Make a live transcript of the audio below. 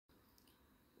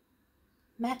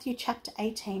Matthew chapter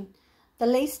 18. The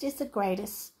least is the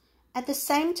greatest. At the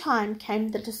same time came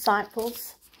the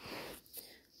disciples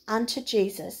unto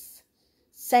Jesus,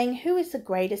 saying, Who is the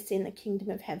greatest in the kingdom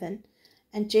of heaven?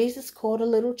 And Jesus called a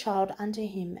little child unto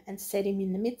him, and set him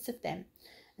in the midst of them,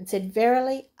 and said,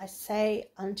 Verily I say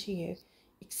unto you,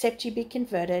 except ye be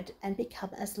converted, and become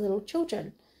as little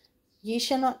children, ye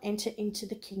shall not enter into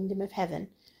the kingdom of heaven.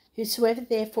 Whosoever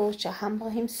therefore shall humble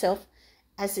himself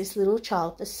as this little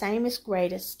child, the same is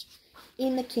greatest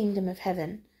in the kingdom of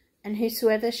heaven. And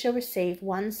whosoever shall receive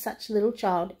one such little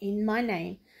child in my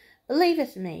name,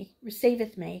 believeth me,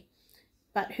 receiveth me.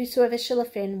 But whosoever shall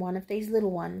offend one of these little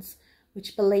ones,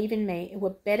 which believe in me, it were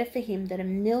better for him that a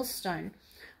millstone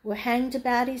were hanged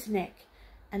about his neck,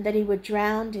 and that he were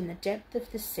drowned in the depth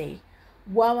of the sea.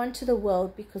 Woe unto the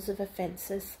world because of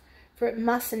offences! For it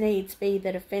must needs be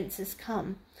that offences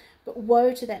come, but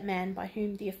woe to that man by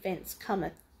whom the offence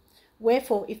cometh.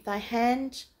 Wherefore, if thy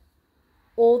hand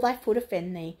or thy foot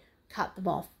offend thee, cut them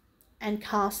off, and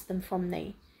cast them from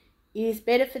thee. It is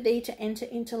better for thee to enter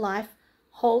into life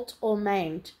halt or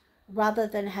maimed, rather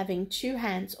than having 2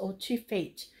 hands or 2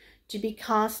 feet, to be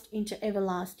cast into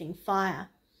everlasting fire.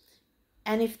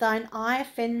 And if thine eye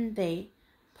offend thee,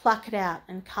 pluck it out,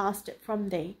 and cast it from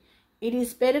thee. It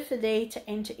is better for thee to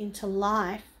enter into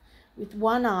life with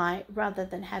 1 eye, rather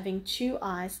than having 2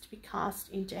 eyes, to be cast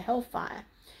into hellfire.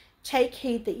 Take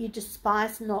heed that you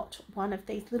despise not one of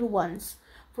these little ones.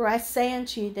 For I say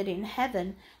unto you that in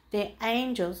heaven their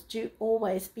angels do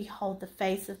always behold the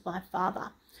face of my Father,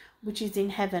 which is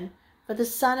in heaven. For the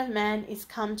Son of Man is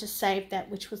come to save that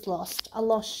which was lost, a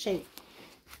lost sheep.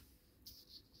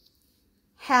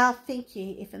 How think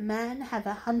ye, if a man have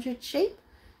 100 sheep,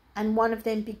 and one of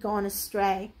them be gone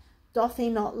astray, doth he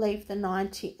not leave the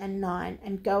 99,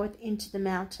 and goeth into the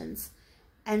mountains,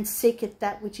 and seeketh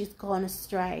that which is gone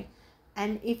astray?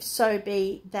 And if so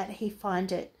be that he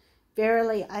find it,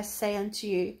 verily I say unto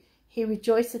you, he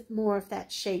rejoiceth more of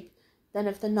that sheep than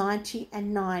of the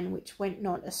 99 which went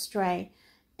not astray.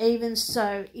 Even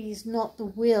so, it is not the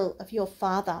will of your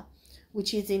Father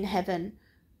which is in heaven,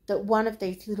 that one of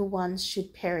these little ones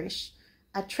should perish.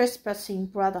 A trespassing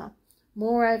brother.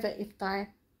 Moreover, if thy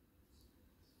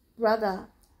brother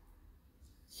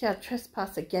shall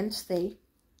trespass against thee,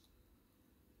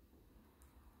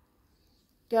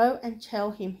 go and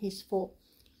tell him his fault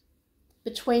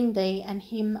between thee and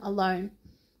him alone.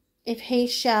 If he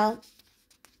shall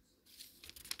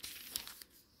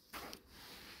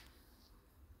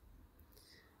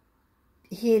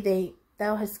hear thee,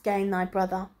 thou hast gained thy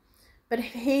brother. But if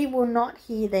he will not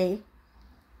hear thee,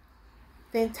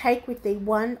 then take with thee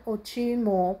 1 or 2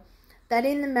 more, that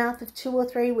in the mouth of 2 or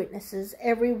 3 witnesses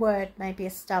every word may be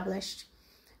established.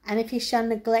 And if he shall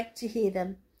neglect to hear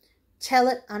them, tell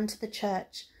it unto the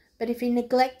church. But if he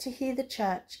neglect to hear the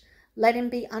church, let him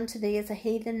be unto thee as a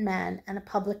heathen man and a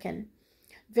publican.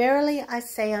 Verily I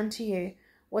say unto you,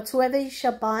 whatsoever ye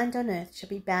shall bind on earth shall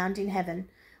be bound in heaven.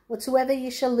 Whatsoever ye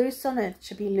shall loose on earth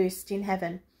shall be loosed in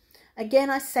heaven. Again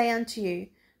I say unto you,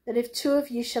 that if 2 of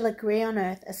you shall agree on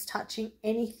earth as touching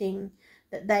anything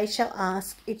that they shall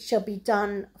ask, it shall be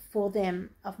done for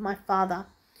them of my Father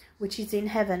which is in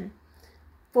heaven.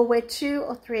 For where 2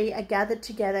 or 3 are gathered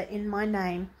together in my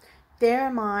name, there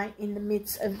am I in the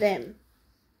midst of them.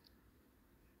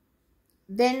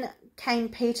 Then came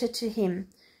Peter to him,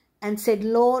 and said,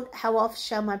 Lord, how oft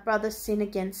shall my brother sin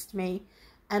against me,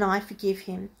 and I forgive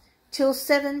him? Till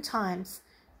 7 times.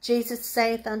 Jesus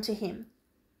saith unto him,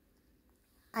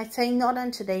 I say not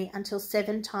unto thee until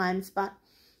 7 times, but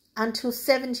until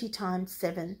 70 times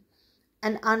 7.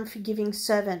 An unforgiving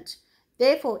servant.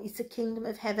 Therefore is the kingdom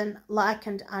of heaven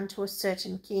likened unto a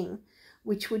certain king,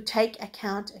 which would take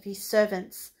account of his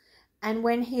servants. And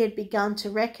when he had begun to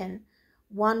reckon,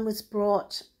 one was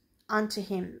brought unto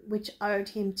him, which owed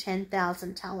him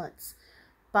 10,000 talents.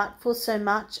 But for so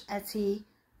much as he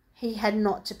had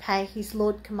not to pay, his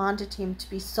Lord commanded him to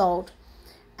be sold,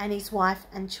 and his wife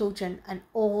and children, and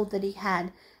all that he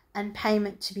had, and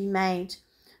payment to be made.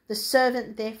 The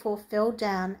servant therefore fell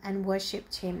down and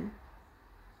worshipped him,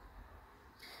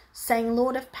 saying,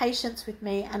 Lord, have patience with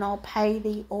me, and I'll pay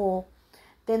thee all.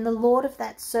 Then the Lord of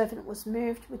that servant was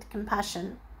moved with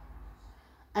compassion,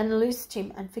 and loosed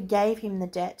him, and forgave him the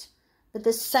debt. But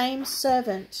the same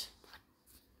servant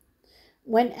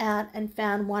went out and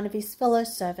found one of his fellow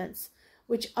servants,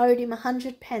 which owed him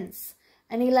 100 pence.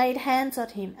 And he laid hands on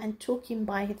him, and took him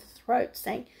by his throat,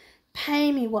 saying,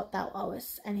 Pay me what thou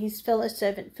owest. And his fellow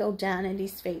servant fell down at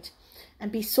his feet,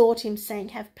 and besought him, saying,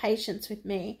 Have patience with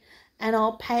me, and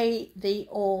I'll pay thee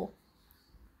all.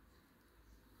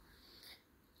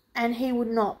 And he would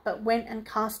not, but went and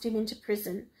cast him into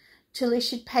prison, till he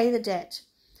should pay the debt.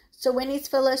 So when his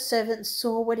fellow servants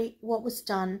saw what was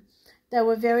done, they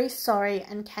were very sorry,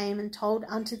 and came and told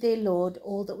unto their lord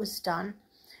all that was done.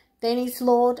 Then his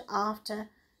lord, after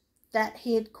that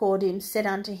he had called him, said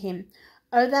unto him,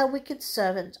 O thou wicked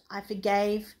servant, I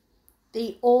forgave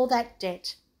thee all that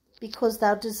debt, because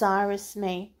thou desirest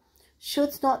me.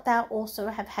 Shouldst not thou also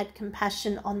have had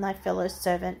compassion on thy fellow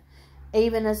servant,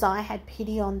 even as I had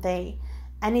pity on thee?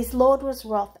 And his lord was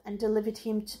wroth, and delivered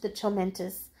him to the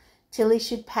tormentors, till he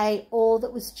should pay all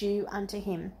that was due unto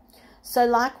him. So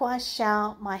likewise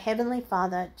shall my heavenly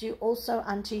Father do also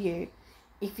unto you,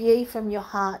 if ye from your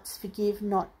hearts forgive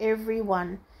not every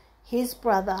one his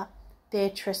brother their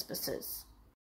trespasses.